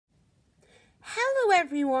Hello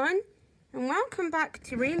everyone, and welcome back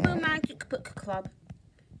to Rainbow Magic Book Club.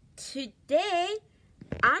 Today,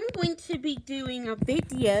 I'm going to be doing a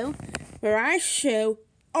video where I show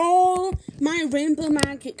all my Rainbow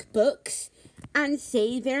Magic books and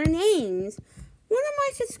say their names. One of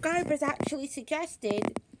my subscribers actually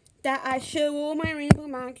suggested that I show all my Rainbow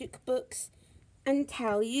Magic books and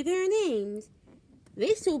tell you their names.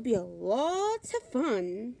 This will be a lot of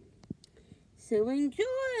fun, so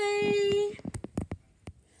enjoy!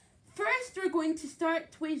 First, we're going to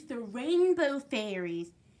start with the Rainbow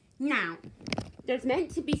Fairies. Now, there's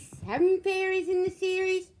meant to be 7 fairies in the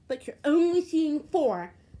series, but you're only seeing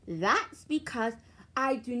 4. That's because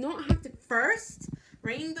I do not have the first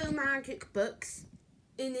Rainbow Magic books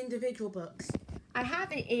in individual books. I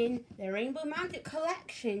have it in the Rainbow Magic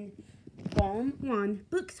Collection, Volume 1,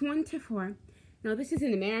 Books 1 to 4. Now, this is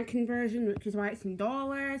an American version, which is why it's in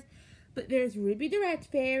dollars, but there's Ruby the Red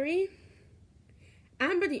Fairy,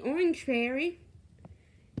 Amber the Orange Fairy,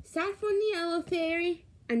 Saffron the Yellow Fairy,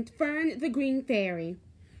 and Fern the Green Fairy.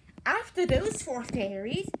 After those 4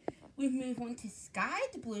 fairies, we move on to Sky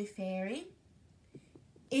the Blue Fairy,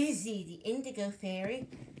 Izzy the Indigo Fairy,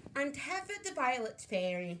 and Heather the Violet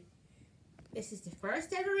Fairy. This is the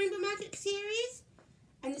first ever Rainbow Magic series,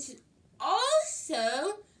 and this is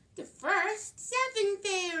also the first 7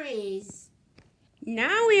 fairies.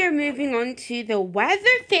 Now we are moving on to the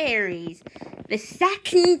Weather Fairies, the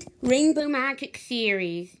second Rainbow Magic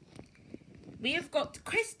series. We have got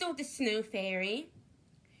Crystal the Snow Fairy,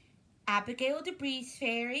 Abigail the Breeze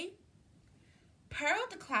Fairy, Pearl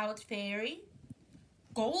the Cloud Fairy,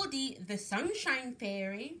 Goldie the Sunshine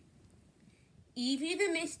Fairy, Evie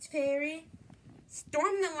the Mist Fairy,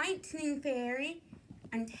 Storm the Lightning Fairy,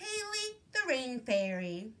 and Haley the Rain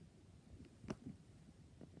Fairy.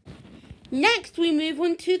 Next, we move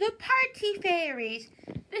on to the Party Fairies.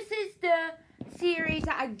 This is the series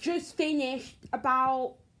that I just finished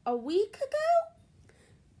about a week ago.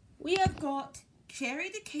 We have got Cherry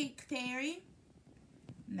the Cake Fairy,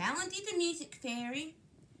 Melody the Music Fairy,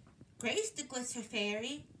 Grace the Glitter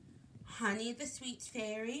Fairy, Honey the Sweet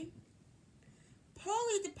Fairy,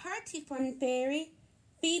 Polly the Party Fun Fairy,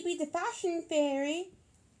 Phoebe the Fashion Fairy,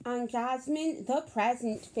 and Jasmine the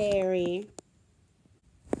Present Fairy.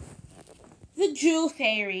 The Jewel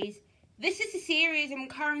Fairies. This is a series I'm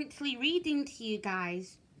currently reading to you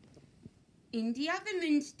guys. India the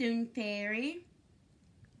Moonstone Fairy,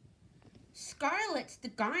 Scarlet the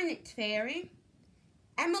Garnet Fairy,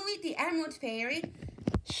 Emily the Emerald Fairy.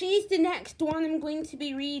 She's the next one I'm going to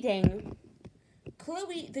be reading.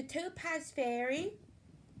 Chloe the Topaz Fairy,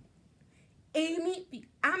 Amy the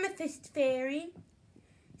Amethyst Fairy,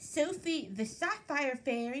 Sophie the Sapphire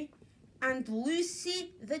Fairy, and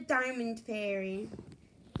Lucy the Diamond Fairy.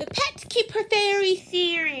 The Pet Keeper Fairy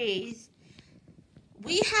series.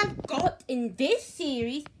 We have got in this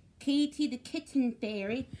series Katie the Kitten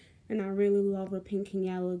Fairy, and I really love her pink and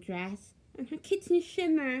yellow dress and her kitten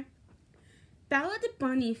shimmer. Bella the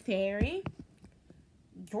Bunny Fairy,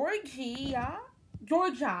 Georgia,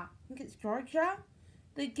 I think it's Georgia,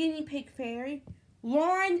 the Guinea Pig Fairy,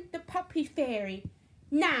 Lauren the Puppy Fairy.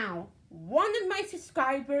 Now, one of my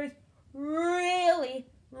subscribers really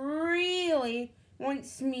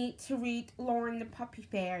wants me to read Lauren the Puppy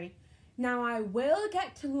Fairy. Now, I will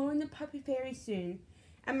get to Lauren the Puppy Fairy soon.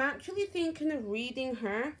 I'm actually thinking of reading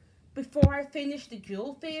her before I finish the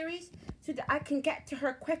Jewel Fairies so that I can get to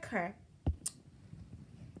her quicker.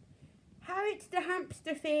 Harriet the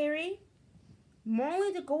Hamster Fairy,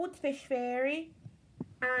 Molly the Goldfish Fairy,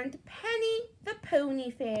 and Penny the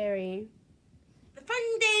Pony Fairy. The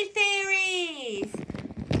Fun Day Fairies!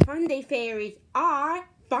 Fun Day Fairies are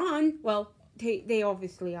fun. Well, they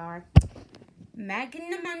obviously are.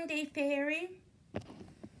 Megan the Monday Fairy,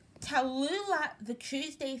 Tallulah the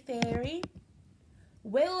Tuesday Fairy,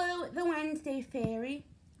 Willow the Wednesday Fairy,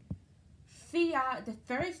 Thea the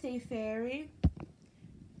Thursday Fairy,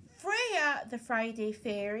 Freya the Friday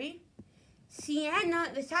Fairy,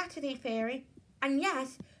 Sienna the Saturday Fairy, and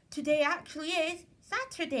yes, today actually is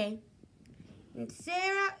Saturday, and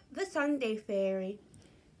Sarah the Sunday Fairy.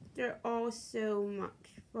 They're all so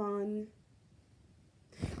much fun.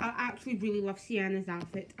 I actually really love Sienna's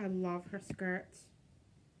outfit. I love her skirts.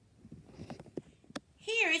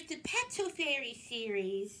 Here is the Petal Fairy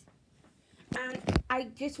series. And I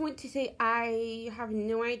just want to say I have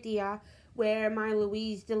no idea where my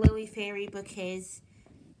Louise the Lily Fairy book is.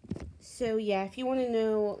 So yeah, if you want to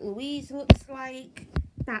know what Louise looks like,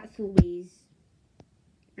 that's Louise.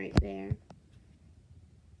 Right there.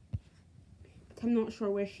 But I'm not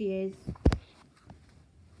sure where she is.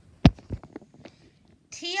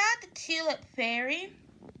 Tia the Tulip Fairy,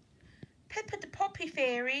 Pippa the Poppy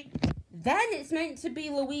Fairy. Then it's meant to be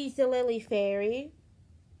Louise the Lily Fairy.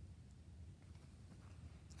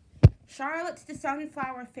 Charlotte the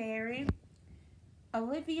Sunflower Fairy.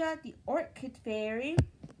 Olivia the Orchid Fairy.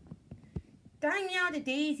 Danielle the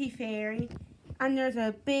Daisy Fairy. And there's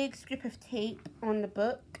a big strip of tape on the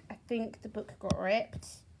book. I think the book got ripped.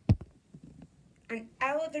 And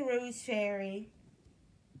Ella the Rose Fairy.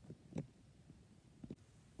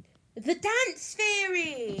 The Dance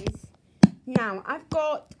Fairies! Now, I've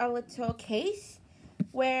got a little case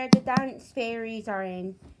where the Dance Fairies are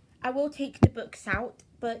in. I will take the books out,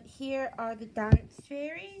 but here are the Dance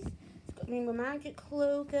Fairies. It's got the Rainbow Magic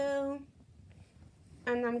logo.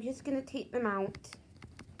 And I'm just going to take them out.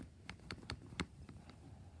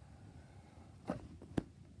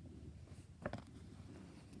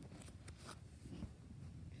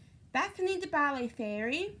 Bethany the Ballet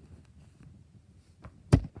Fairy.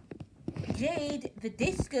 Jade the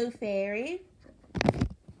Disco Fairy.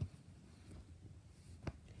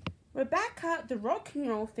 Rebecca the Rock and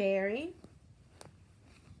Roll Fairy.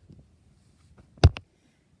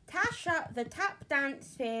 Tasha the Tap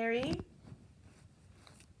Dance Fairy.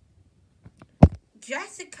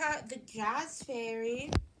 Jessica the Jazz Fairy.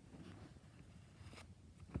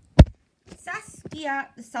 Saskia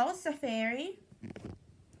the Salsa Fairy.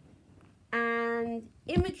 And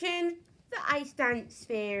Imogen the Ice Dance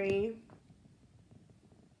Fairy.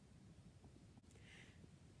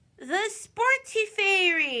 The Sporty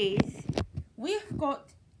Fairies. We've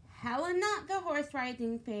got Helena the Horse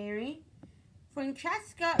Riding Fairy.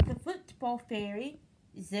 Francesca the Football Fairy.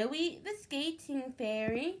 Zoe the Skating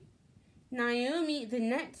Fairy. Naomi the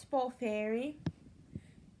Netball Fairy.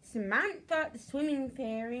 Samantha the Swimming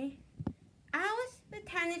Fairy. Alice the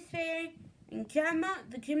Tennis Fairy. And Gemma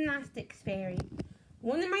the Gymnastics Fairy.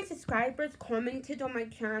 One of my subscribers commented on my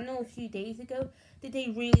channel a few days ago that they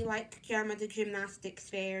really like Gemma the Gymnastics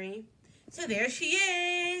Fairy. So there she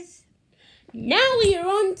is. Now we are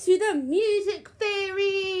on to the Music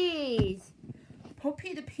Fairies.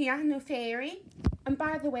 Poppy the Piano Fairy. And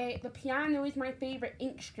by the way, the piano is my favourite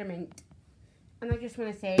instrument. And I just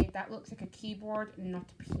want to say that looks like a keyboard,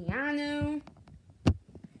 not a piano.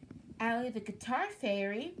 Ellie the Guitar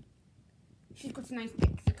Fairy. She's got a nice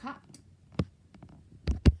pixie cut.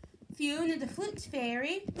 Fiona the Flute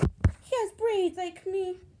Fairy. She has braids like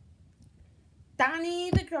me. Danny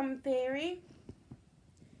the Drum Fairy.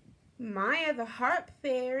 Maya the Harp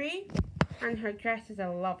Fairy. And her dress is a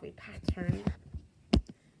lovely pattern.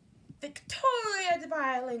 Victoria the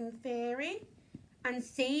Violin Fairy. And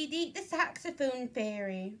Sadie the Saxophone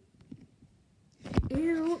Fairy.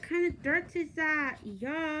 Ew, what kind of dirt is that?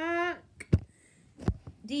 Yuck.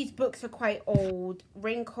 These books are quite old,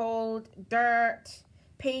 wrinkled, dirt,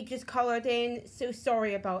 pages coloured in, so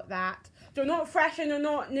sorry about that. They're not fresh and they're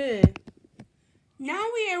not new. Now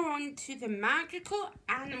we are on to the Magical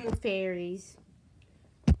Animal Fairies.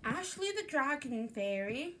 Ashley the Dragon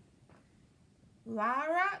Fairy.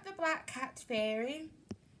 Lara the Black Cat Fairy.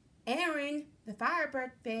 Erin the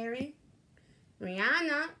Firebird Fairy.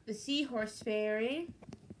 Rihanna the Seahorse Fairy.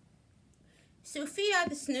 Sophia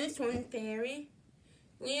the Snowswan Fairy.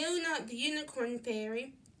 Leona the Unicorn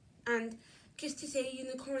Fairy. And just to say,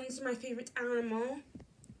 unicorns are my favourite animal.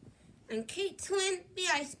 And Caitlin the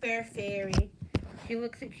Ice Bear Fairy. She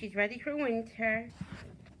looks like she's ready for winter.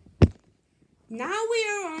 Now we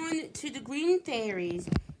are on to the Green Fairies.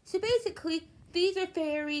 So basically, these are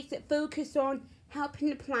fairies that focus on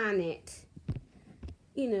helping the planet.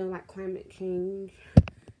 You know, like climate change.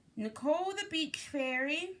 Nicole the Beach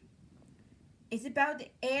Fairy. Isabel the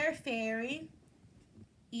Air Fairy.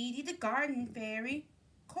 Edie the Garden Fairy.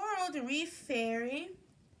 Coral the Reef Fairy.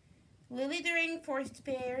 Lily the Rainforest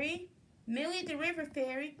Fairy. Millie the River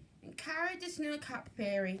Fairy. And Carrie the Snowcap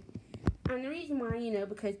Fairy. And the reason why, you know,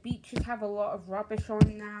 because beaches have a lot of rubbish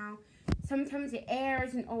on now. Sometimes the air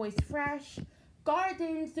isn't always fresh.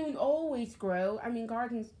 Gardens don't always grow. I mean,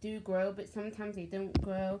 gardens do grow, but sometimes they don't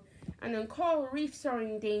grow. And then coral reefs are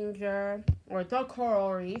in danger. Or the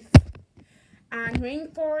coral reef. And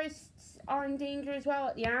rainforests are in danger as well,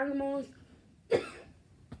 like the animals.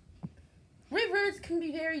 Rivers can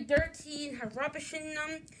be very dirty and have rubbish in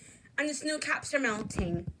them. And the snow caps are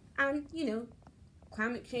melting. And, you know,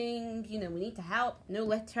 climate change, you know, we need to help. No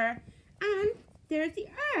litter. And there's the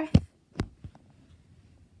earth.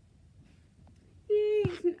 Yay,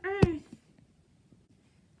 it's an earth.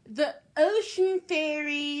 The ocean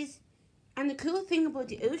fairies. And the cool thing about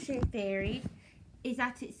the ocean fairies is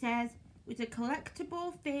that it says, with a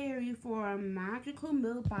collectible fairy for a magical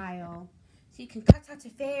mobile. So you can cut out a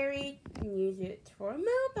fairy and use it for a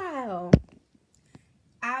mobile.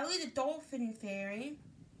 Allie the Dolphin Fairy.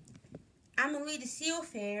 Emily the Seal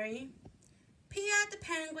Fairy, Pia the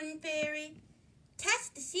Penguin Fairy, Tess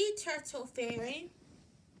the Sea Turtle Fairy,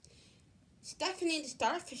 Stephanie the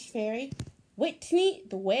Starfish Fairy, Whitney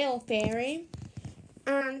the Whale Fairy,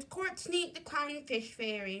 and Courtney the Clownfish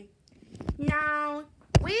Fairy. Now,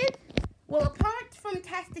 apart from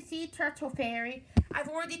Tess the Sea Turtle Fairy, I've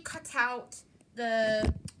already cut out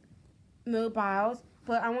the mobiles,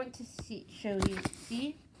 but I want to show you.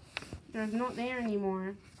 See? They're not there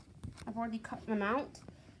anymore. I've already cut them out.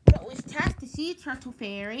 But with Tess the Sea Turtle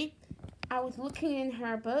Fairy, I was looking in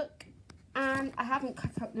her book, and I haven't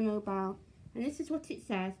cut out the mobile. And this is what it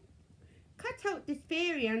says. Cut out this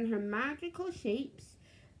fairy and her magical shapes.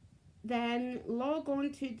 Then log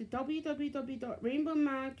on to the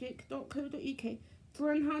www.rainbowmagic.co.uk to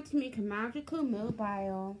learn how to make a magical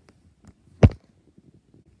mobile.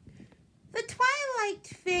 The Twilight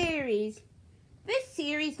Fairies. This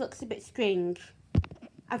series looks a bit strange.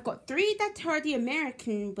 I've got 3 that are the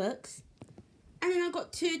American books, and then I've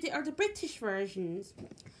got 2 that are the British versions.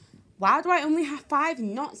 Why do I only have 5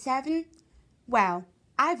 and not 7? Well,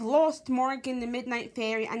 I've lost Morgan the Midnight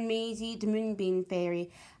Fairy and Maisie the Moonbeam Fairy.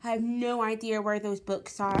 I have no idea where those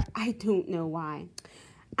books are. I don't know why.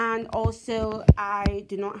 And also, I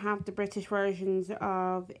do not have the British versions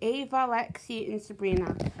of Ava, Lexi, and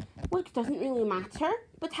Sabrina, which doesn't really matter,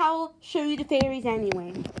 but I'll show you the fairies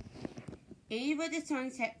anyway. Ava the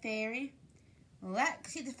Sunset Fairy,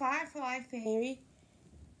 Lexi the Firefly Fairy,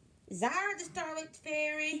 Zara the Starlight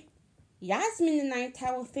Fairy, Yasmin the Night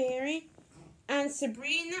Owl Fairy, and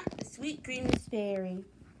Sabrina the Sweet Dreamless Fairy.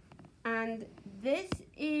 And this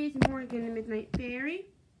is Morgan the Midnight Fairy.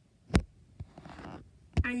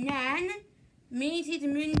 And then Maisie the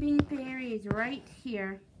Moonbeam Fairy is right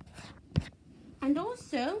here. And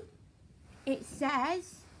also, it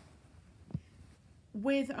says,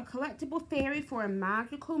 with a collectible fairy for a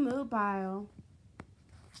magical mobile.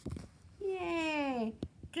 Yay!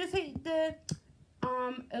 Just like the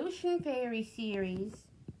Ocean Fairy series.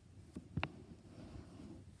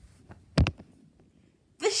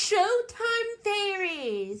 The Showtime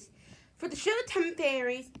Fairies. For the Showtime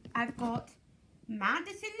Fairies, I've got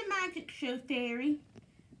Madison the Magic Show Fairy,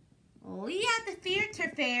 Leah the Theatre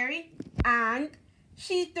Fairy, and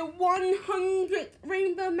she's the 100th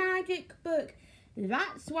Rainbow Magic book.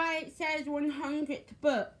 That's why it says 100th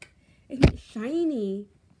book. Isn't it shiny?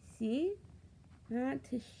 See? That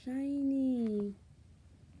is shiny.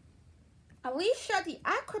 Alicia the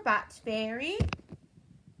Acrobat Fairy,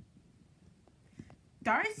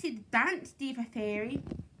 Darcy the Dance Diva Fairy,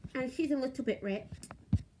 and she's a little bit ripped.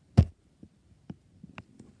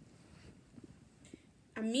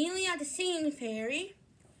 Amelia the Singing Fairy,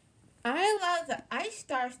 Isla the Ice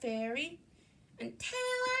Star Fairy, and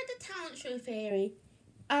Taylor the Talent Show Fairy.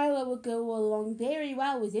 Isla will go along very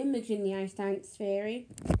well with Imogen the Ice Dance Fairy.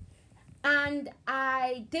 And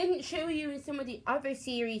I didn't show you in some of the other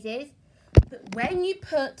series, but when you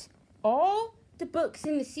put all the books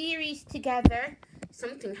in the series together,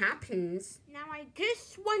 something happens. Now I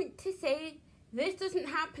just want to say this doesn't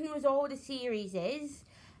happen with all the series,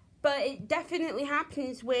 but it definitely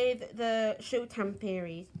happens with the Showtime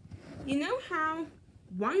Fairies. You know how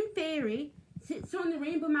one fairy sits on the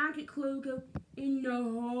Rainbow Magic logo in the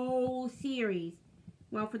whole series?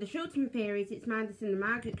 Well, for the Showtime Fairies, it's Madison the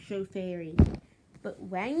Magic Show Fairy. But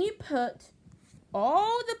when you put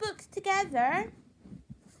all the books together,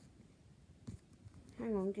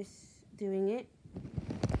 hang on, just doing it,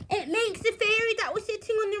 it makes the fairy that was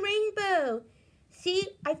sitting on the rainbow. See,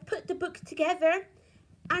 I've put the books together,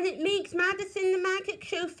 and it makes Madison the Magic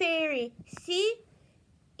Show Fairy. See?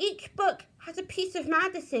 Each book has a piece of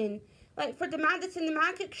Madison. Like for the Madison the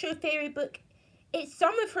Magic Show Fairy book, it's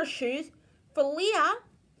some of her shoes. For Leah,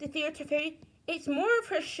 the Theatre Fairy, it's more of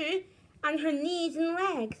her shoe and her knees and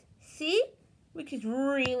legs. See? Which is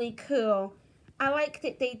really cool. I like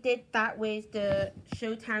that they did that with the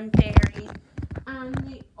Showtime Fairies. And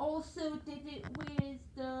they also did it with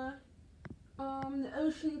the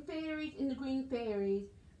Ocean Fairies and the Green Fairies.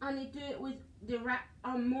 And they do it with the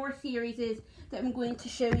more series that I'm going to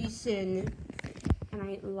show you soon. And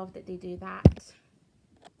I love that they do that.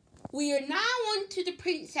 We are now on to the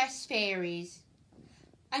Princess Fairies.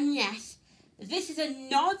 And yes, this is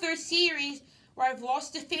another series where I've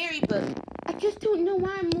lost a fairy book. I just don't know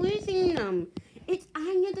why I'm losing them. It's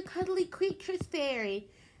Anya the Cuddly Creatures Fairy.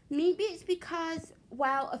 Maybe it's because,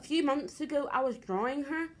 well, a few months ago I was drawing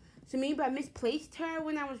her. So maybe I misplaced her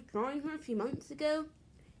when I was drawing her a few months ago.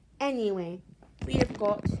 Anyway, we have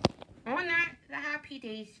got Honor the Happy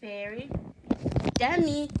Days Fairy,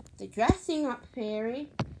 Demi the Dressing Up Fairy,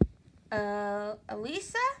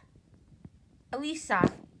 Elisa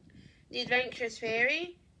the adventurous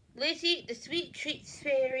fairy, Lizzie, the sweet treats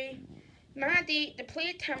fairy, Maddie, the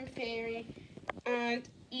playtime fairy, and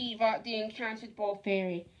Eva, the enchanted ball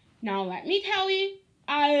fairy. Now let me tell you,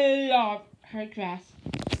 I love her dress.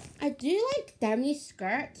 I do like Demi's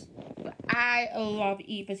skirt, but I love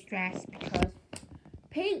Eva's dress because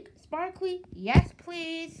pink, sparkly, yes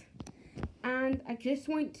please. And I just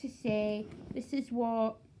want to say, this is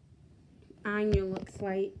what Anya looks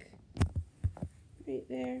like. Right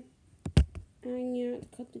there. Anya,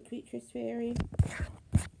 cut the creatures fairy.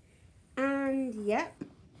 And yep,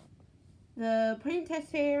 the princess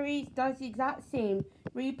fairy does the exact same,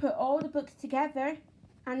 where you put all the books together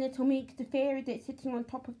and it'll make the fairy that's sitting on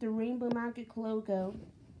top of the Rainbow Magic logo.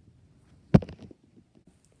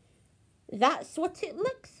 That's what it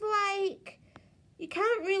looks like. You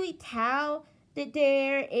can't really tell that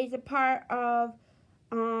there is a part of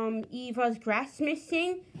Eva's dress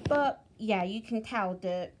missing, but yeah, you can tell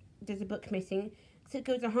that there's a book missing. So it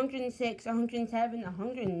goes 106, 107,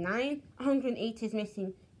 109, 108 is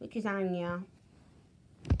missing, which is Anya.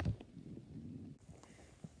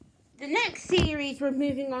 The next series we're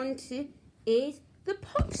moving on to is the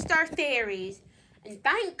Pop Star Fairies. And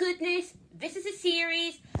thank goodness this is a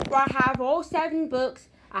series where I have all 7 books.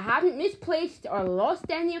 I haven't misplaced or lost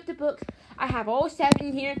any of the books. I have all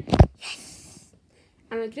 7 here. Yes!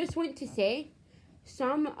 And I just want to say,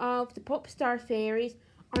 some of the Pop Star Fairies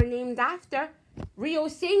are named after real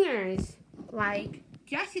singers. Like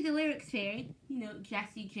Jessie the Lyrics Fairy, you know,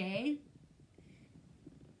 Jessie J.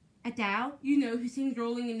 Adele, you know, who sings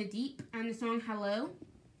Rolling in the Deep and the song Hello.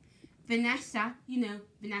 Vanessa, you know,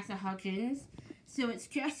 Vanessa Hudgens. So it's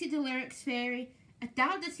Jessie the Lyrics Fairy,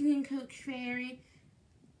 Adele the Singing Coach Fairy,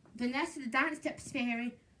 Vanessa the Dance Steps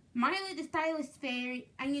Fairy, Miley the Stylist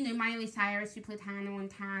Fairy, and you know, Miley Cyrus who played Hannah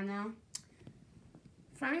Montana.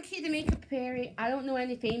 Frankie the Makeup Fairy. I don't know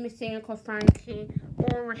any famous singer called Frankie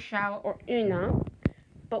or Rochelle or Una,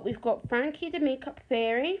 but we've got Frankie the Makeup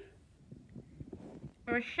Fairy,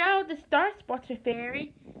 Rochelle the Star Spotter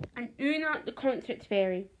Fairy, and Una the Concert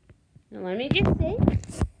Fairy. Now let me just say,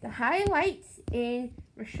 the highlights in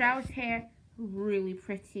Rochelle's hair are really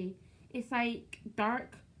pretty. It's like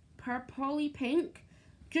dark purpley pink,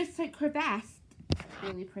 just like her vest.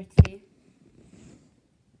 Really pretty.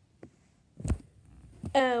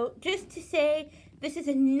 Oh, just to say, this is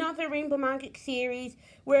another Rainbow Magic series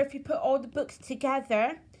where if you put all the books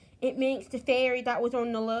together, it makes the fairy that was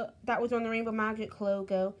on the Rainbow Magic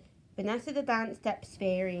logo, Vanessa the Dance Steps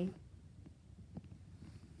Fairy.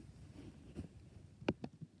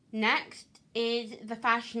 Next is the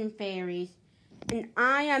Fashion Fairies, and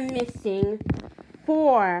I am missing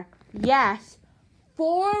 4. Yes,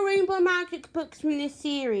 4 Rainbow Magic books from this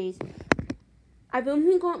series. I've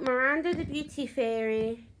only got Miranda the Beauty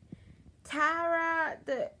Fairy, Tara,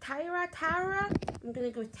 I'm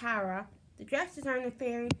going to go Tara, the Dress Designer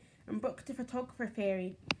Fairy, and Brooke the Photographer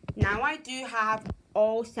Fairy. Now I do have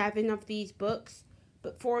all 7 of these books,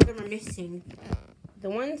 but 4 of them are missing. The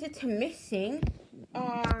ones that are missing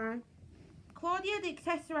are Claudia the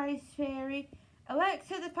Accessorized Fairy,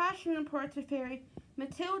 Alexa the Fashion Reporter Fairy,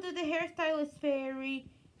 Matilda the Hairstylist Fairy,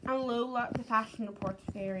 and Lola the Fashion Reporter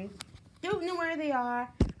Fairy. Don't know where they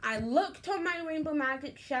are. I looked on my Rainbow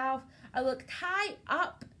Magic shelf. I looked high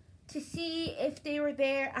up to see if they were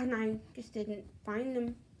there, and I just didn't find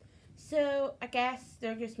them. So I guess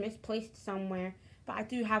they're just misplaced somewhere. But I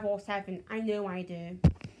do have all 7. I know I do.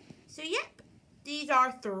 So yep, these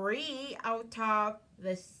are 3 out of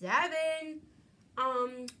the 7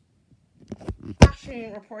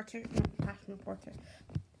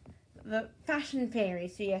 the Fashion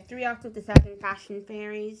Fairies. So yeah, 3 out of the 7 Fashion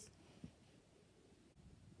Fairies.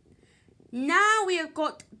 Now we have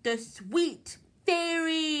got the Sweet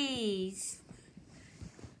Fairies.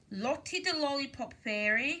 Lottie the Lollipop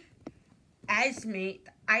Fairy, Esme the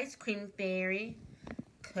Ice Cream Fairy,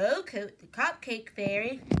 Coco the Cupcake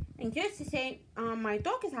Fairy, and just to say, my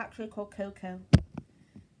dog is actually called Coco.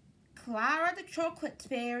 Clara the Chocolate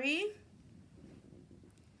Fairy,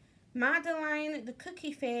 Madeline the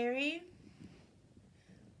Cookie Fairy,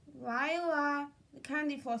 Lila the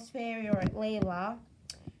Candy Floss Fairy, or Layla.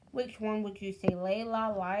 Which one would you say?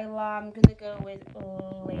 Layla, Lila? I'm going to go with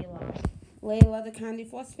Layla. Layla the Candy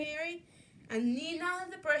Floss Fairy. And Nina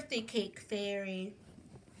the Birthday Cake Fairy.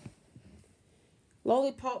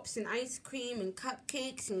 Lollipops and ice cream and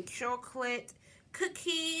cupcakes and chocolate,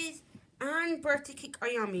 cookies and birthday cake are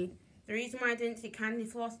yummy. The reason why I didn't say candy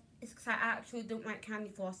floss is because I actually don't like candy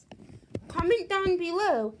floss. Comment down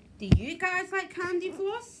below, do you guys like candy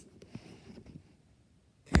floss?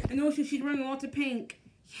 And also she's wearing a lot of pink.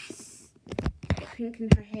 Yes! Pink in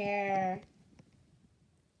her hair.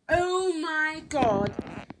 Oh god.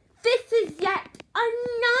 This is yet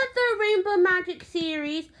another Rainbow Magic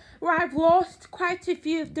series where I've lost quite a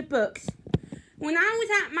few of the books. When I was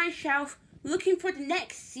at my shelf looking for the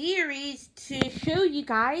next series to show you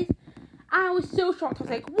guys, I was so shocked. I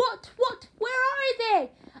was like, what? Where are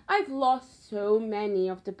they? I've lost so many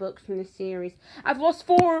of the books from the series. I've lost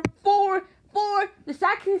four. The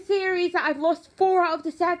second series, I've lost 4 out of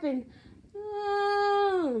the 7.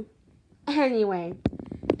 Oh. Anyway,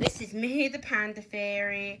 this is Minnie the Panda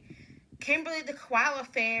Fairy, Kimberly the Koala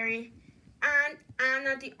Fairy, and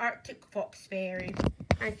Anna the Arctic Fox Fairy.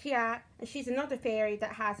 And she's another fairy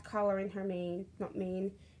that has colour in her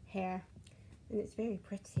hair. And it's very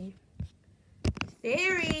pretty. The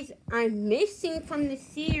fairies I'm missing from the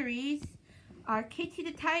series are Kitty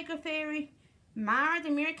the Tiger Fairy, Mara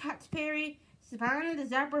the Meerkat Fairy, Savannah the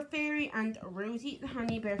Zebra Fairy, and Rosie the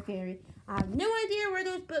Honey Bear Fairy. I have no idea where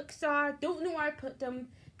those books are. Don't know where I put them.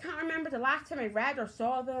 Can't remember the last time I read or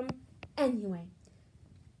saw them. Anyway,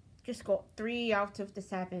 just got 3 out of the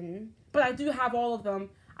 7. But I do have all of them.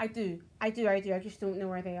 I do. I just don't know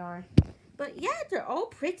where they are. But yeah, they're all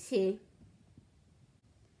pretty.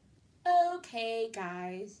 Okay,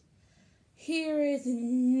 guys. Here is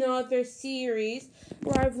another series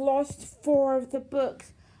where I've lost 4 of the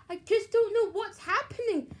books. I just don't know what's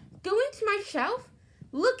happening. Going to my shelf,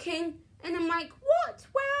 looking, and I'm like, what?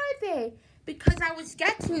 Where are they? Because I was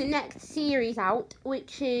getting the next series out,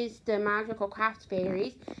 which is the Magical Craft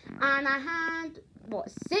Fairies, and I had,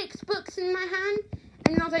 6 books in my hand,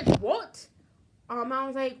 and I was like, what? I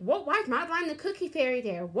was like, what? Why is Madeline the Cookie Fairy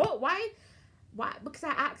there? What? Why? Because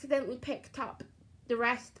I accidentally picked up the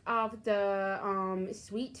rest of the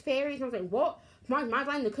Sweet Fairies, and I was like, what? Why is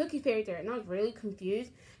Madeline the Cookie Fairy there? And I was really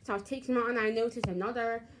confused. So I was taking them out, and I noticed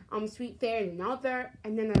another Sweet Fairy and another,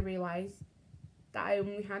 and then I realised that I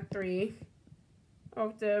only had 3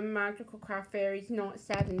 of the Magical Craft Fairies, not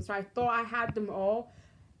 7. So I thought I had them all,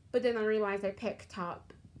 but then I realised I picked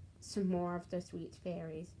up some more of the Sweet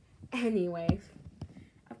Fairies. Anyway,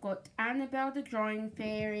 I've got Annabelle the Drawing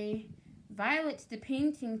Fairy, Violet the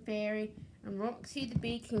Painting Fairy, and Roxy the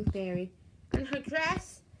Baking Fairy. And her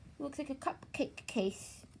dress looks like a cupcake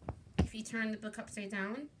case if you turn the book upside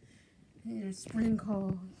down. And there's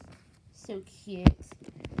sprinkles. So cute.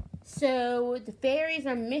 So the fairies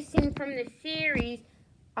I'm missing from the series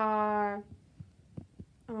are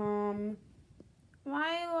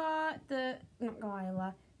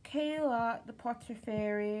Kayla the Potter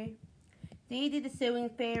Fairy, Zadie the Sewing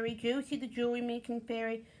Fairy, Josie the Jewelry Making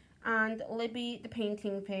Fairy, and Libby the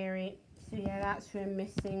Painting Fairy. So yeah, that's who I'm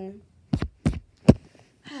missing.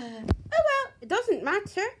 Oh well, it doesn't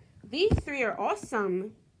matter. These 3 are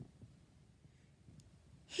awesome.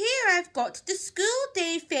 Here I've got the School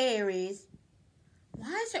Day Fairies.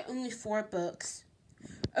 Why is there only 4 books?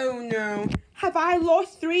 Oh no, have I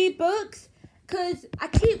lost 3 books? Because I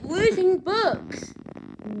keep losing books.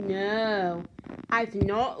 No, I've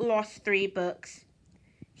not lost 3 books.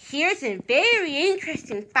 Here's a very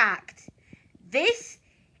interesting fact. This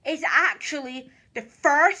is actually the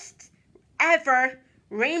first ever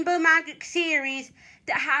Rainbow Magic series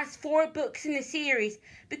that has 4 books in the series,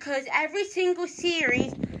 because every single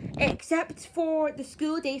series except for the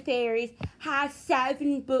School Day Fairies has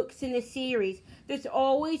 7 books in the series. There's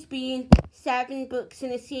always been 7 books in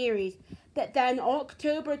the series. But then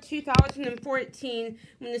October 2014,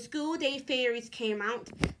 when the School Day Fairies came out,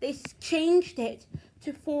 they changed it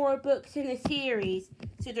to 4 books in the series.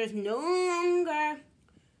 So there's no longer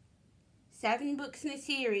 7 books in the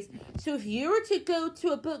series. So if you were to go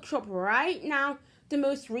to a bookshop right now, the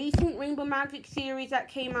most recent Rainbow Magic series that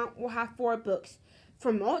came out will have 4 books.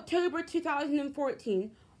 From October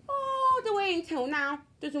 2014 all the way until now,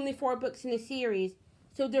 there's only 4 books in the series.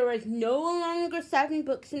 So there is no longer 7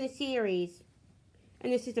 books in the series.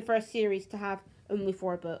 And this is the first series to have only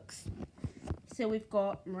 4 books. So we've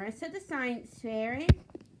got Marissa the Science Fairy,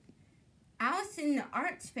 Alison the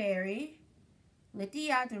Arts Fairy,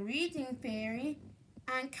 Lydia the Reading Fairy,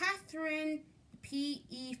 and Catherine the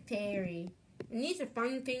PE Fairy. And these are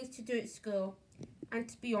fun things to do at school. And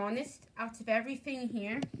to be honest, out of everything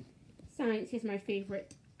here, science is my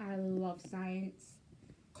favourite. I love science.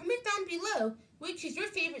 Comment down below, which is your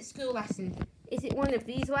favourite school lesson? Is it one of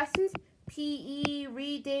these lessons? PE,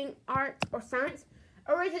 reading, art, or science?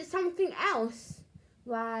 Or is it something else,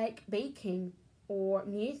 like baking or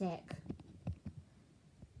music?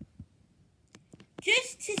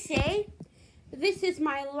 Just to say, this is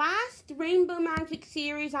my last Rainbow Magic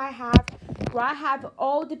series I have, where I have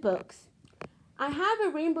all the books. I have a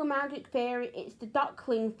Rainbow Magic Fairy. It's the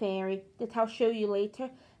Duckling Fairy that I'll show you later.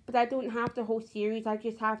 But I don't have the whole series. I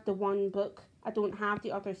just have the 1 book I don't have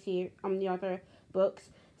the other the other books.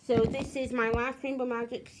 So this is my last Rainbow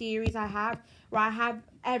Magic series I have, where I have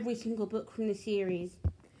every single book from the series.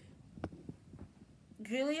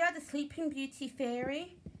 Julia, the Sleeping Beauty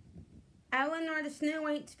Fairy. Eleanor, the Snow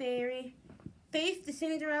White Fairy. Faith, the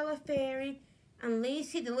Cinderella Fairy. And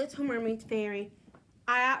Lacey, the Little Mermaid Fairy.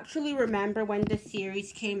 I actually remember when this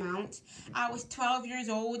series came out. I was 12 years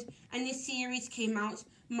old and this series came out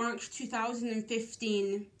March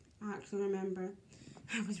 2015. I actually remember.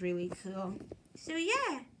 That was really cool. So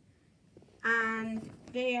yeah. And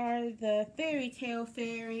they are the fairy tale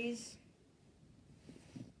fairies.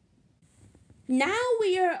 Now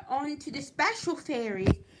we are on to the special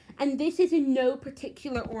fairies. And this is in no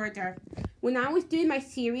particular order. When I was doing my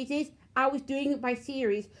series, I was doing it by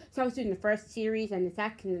series. So I was doing the first series and the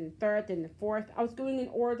second and the third and the fourth. I was going in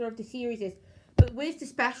order of the series. But with the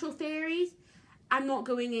special fairies, I'm not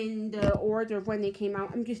going in the order of when they came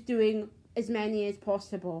out. I'm just doing as many as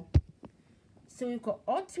possible. So we've got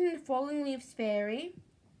Autumn and the Falling Leaves Fairy.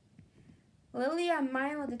 Lily and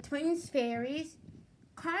Mila, the Twins Fairies.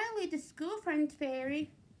 Kylie, the School Friend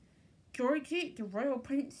Fairy. Georgie, the Royal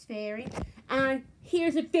Prince Fairy. And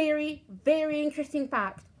here's a very, very interesting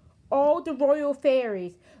fact. All the royal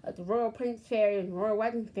fairies, the Royal Prince Fairy and Royal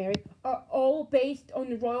Wedding Fairy, are all based on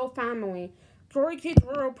the royal family. Georgie, the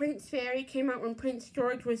Royal Prince Fairy, came out when Prince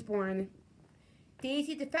George was born.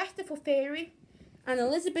 Daisy, the Festival Fairy, and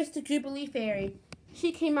Elizabeth, the Jubilee Fairy.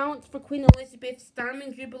 She came out for Queen Elizabeth's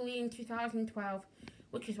Diamond Jubilee in 2012,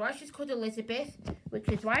 which is why she's called Elizabeth, which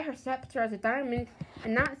is why her sceptre has a diamond,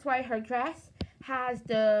 and that's why her dress has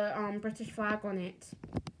the British flag on it.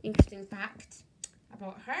 Interesting fact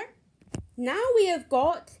about her. Now we have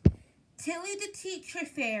got Tilly the Teacher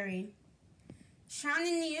Fairy,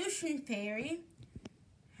 Shannon the Ocean Fairy,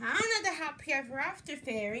 Hannah the Happy Ever After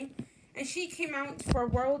Fairy, and she came out for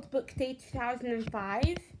World Book Day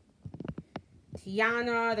 2005.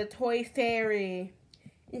 Tiana the Toy Fairy,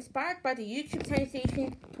 inspired by the YouTube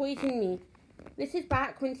sensation Toys and Me. This is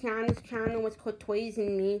back when Tiana's channel was called Toys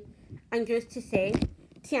and Me, and just to say,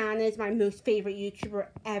 Tiana is my most favourite YouTuber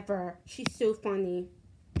ever. She's so funny.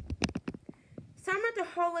 Summer the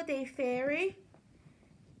Holiday Fairy,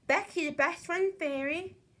 Becky the Best Friend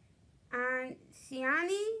Fairy, and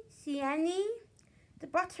Sienny the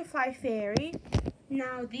Butterfly Fairy.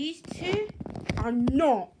 Now these two are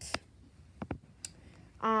not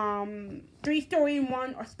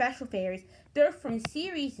 3-story-in-1 or special fairies. They're from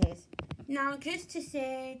series. Now just to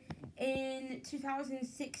say, in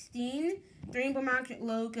 2016, the Rainbow Magic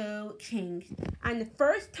logo changed. And the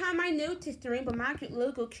first time I noticed the Rainbow Magic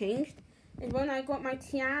logo changed is when I got my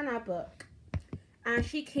Tiana book. And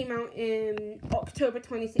she came out in October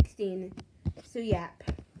 2016. So yep,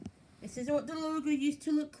 this is what the logo used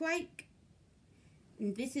to look like.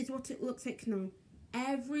 And this is what it looks like now.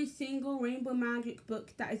 Every single Rainbow Magic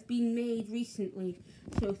book that has been made recently.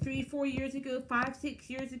 So 3-4 years ago, 5-6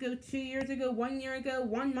 years ago, 2 years ago, 1 year ago,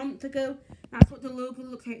 1 month ago. That's what the logo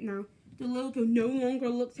looks like now. The logo no longer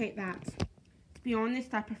looks like that. To be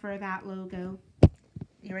honest, I prefer that logo.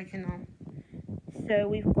 The original. So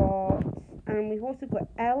we've also got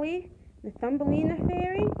Ellie, the Thumbelina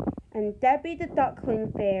Fairy, and Debbie the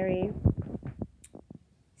Duckling Fairy.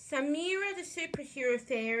 Samira the Superhero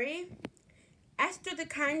Fairy. Esther the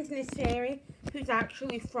Kindness Fairy, who's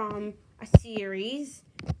actually from a series,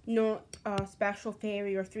 not a special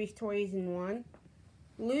fairy or 3 stories in one.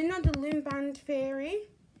 Luna the Loom Band Fairy.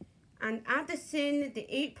 And Addison the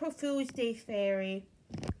April Fool's Day Fairy.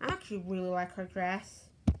 I actually really like her dress.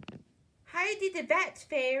 Heidi the Vet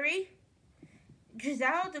Fairy.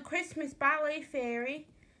 Giselle the Christmas Ballet Fairy.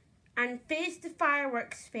 And Fizz the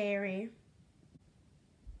Fireworks Fairy.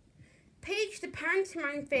 Paige the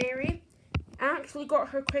Pantomime Fairy. I actually got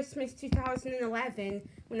her Christmas 2011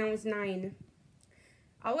 when I was 9.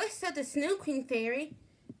 Alyssa the Snow Queen Fairy.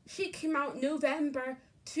 She came out November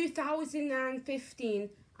 2015.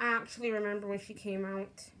 I actually remember when she came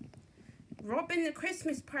out. Robin the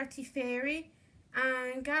Christmas Party Fairy.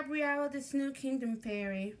 And Gabriella the Snow Kingdom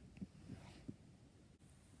Fairy.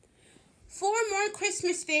 4 more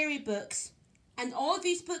Christmas fairy books. And all of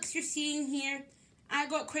these books you're seeing here, I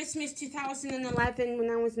got Christmas 2011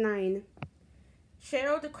 when I was 9.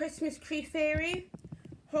 Cheryl the Christmas Tree Fairy.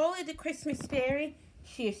 Holly the Christmas Fairy.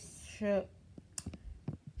 She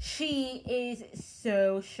is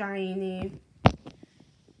so shiny.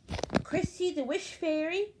 Chrissy the Wish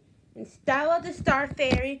Fairy. And Stella the Star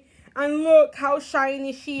Fairy. And look how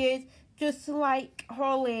shiny she is. Just like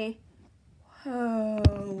Holly.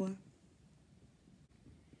 Oh.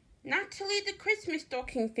 Natalie the Christmas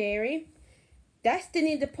Stocking Fairy.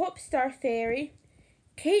 Destiny the Pop Star Fairy.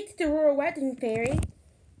 Kate the Royal Wedding Fairy.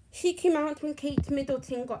 She came out when Kate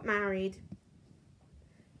Middleton got married.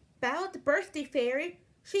 Belle the Birthday Fairy.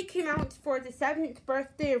 She came out for the 7th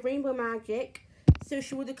birthday of Rainbow Magic, so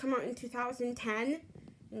she would have come out in 2010.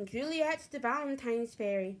 And Juliet the Valentine's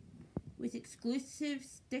Fairy, with exclusive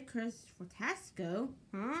stickers for Tesco.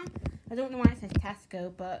 Huh? I don't know why it says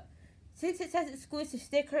Tesco, but since it says exclusive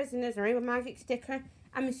stickers and there's a Rainbow Magic sticker,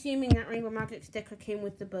 I'm assuming that Rainbow Magic sticker came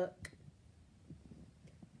with the book.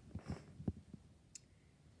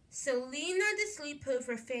 Selena the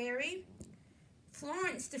Sleepover Fairy.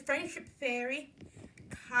 Florence the Friendship Fairy.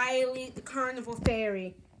 Kylie the Carnival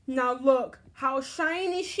Fairy. Now look how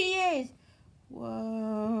shiny she is.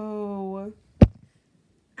 Whoa.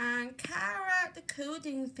 And Cara the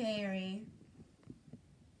Coding Fairy.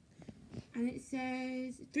 And it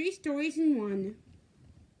says 3 stories in 1.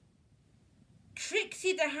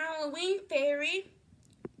 Trixie the Halloween Fairy.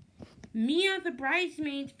 Mia the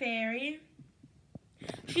Bridesmaid Fairy.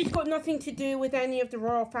 She's got nothing to do with any of the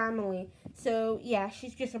royal family. So, yeah,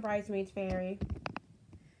 she's just a bridesmaid fairy.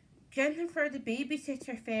 Jennifer the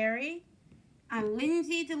Babysitter Fairy. And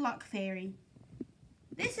Lindsay the Luck Fairy.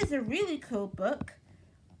 This is a really cool book.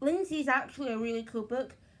 Lindsay's actually a really cool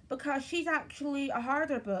book because she's actually a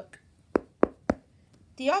harder book.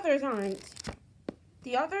 The others aren't.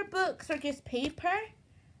 The other books are just paper,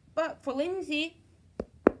 but for Lindsay,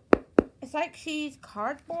 it's like she's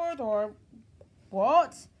cardboard or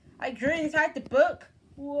what? I drew inside the book.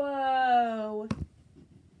 Whoa.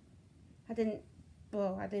 I didn't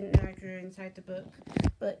know I drew inside the book.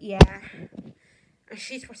 But yeah. And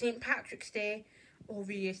she's for St. Patrick's Day,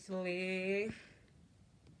 obviously.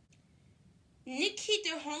 Nikki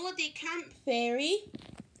the Holiday Camp Fairy.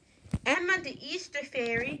 Emma the Easter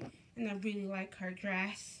Fairy. And I really like her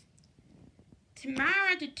dress.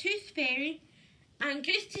 Tamara the Tooth Fairy. And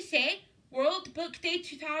just to say, World Book Day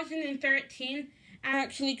 2013, I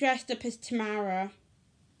actually dressed up as Tamara.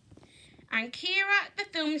 And Kira the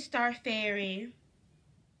Film Star Fairy.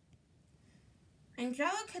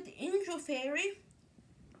 Angelica the Angel Fairy.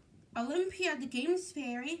 Olympia the Games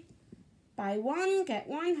Fairy. Buy one, get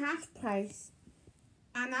one half price.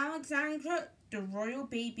 And Alexandra the Royal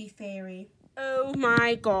Baby Fairy. Oh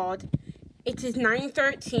my god. It is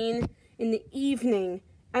 9:13 in the evening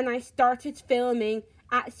and I started filming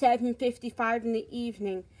at 7:55 in the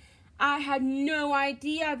evening. I had no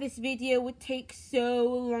idea this video would take so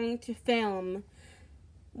long to film.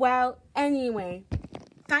 Well, anyway,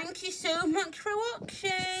 thank you so much for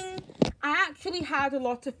watching. I actually had a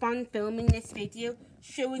lot of fun filming this video,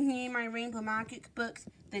 showing you my Rainbow Magic books,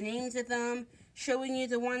 the names of them, showing you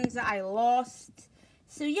the ones that I lost.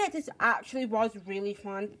 So yeah, this actually was really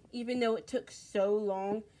fun, even though it took so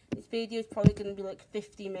long. This video is probably going to be like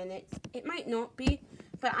 50 minutes. It might not be,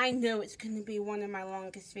 but I know it's going to be one of my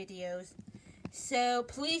longest videos. So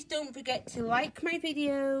please don't forget to like my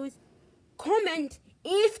videos, comment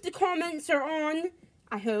if the comments are on,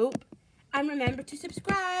 I hope, and remember to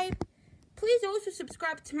subscribe. Please also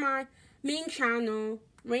subscribe to my main channel,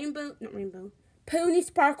 Pony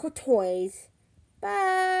Sparkle Toys.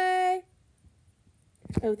 Bye!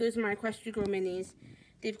 Oh, those are my Equestria Girl minis.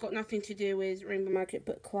 They've got nothing to do with Rainbow Magic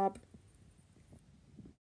Book Club.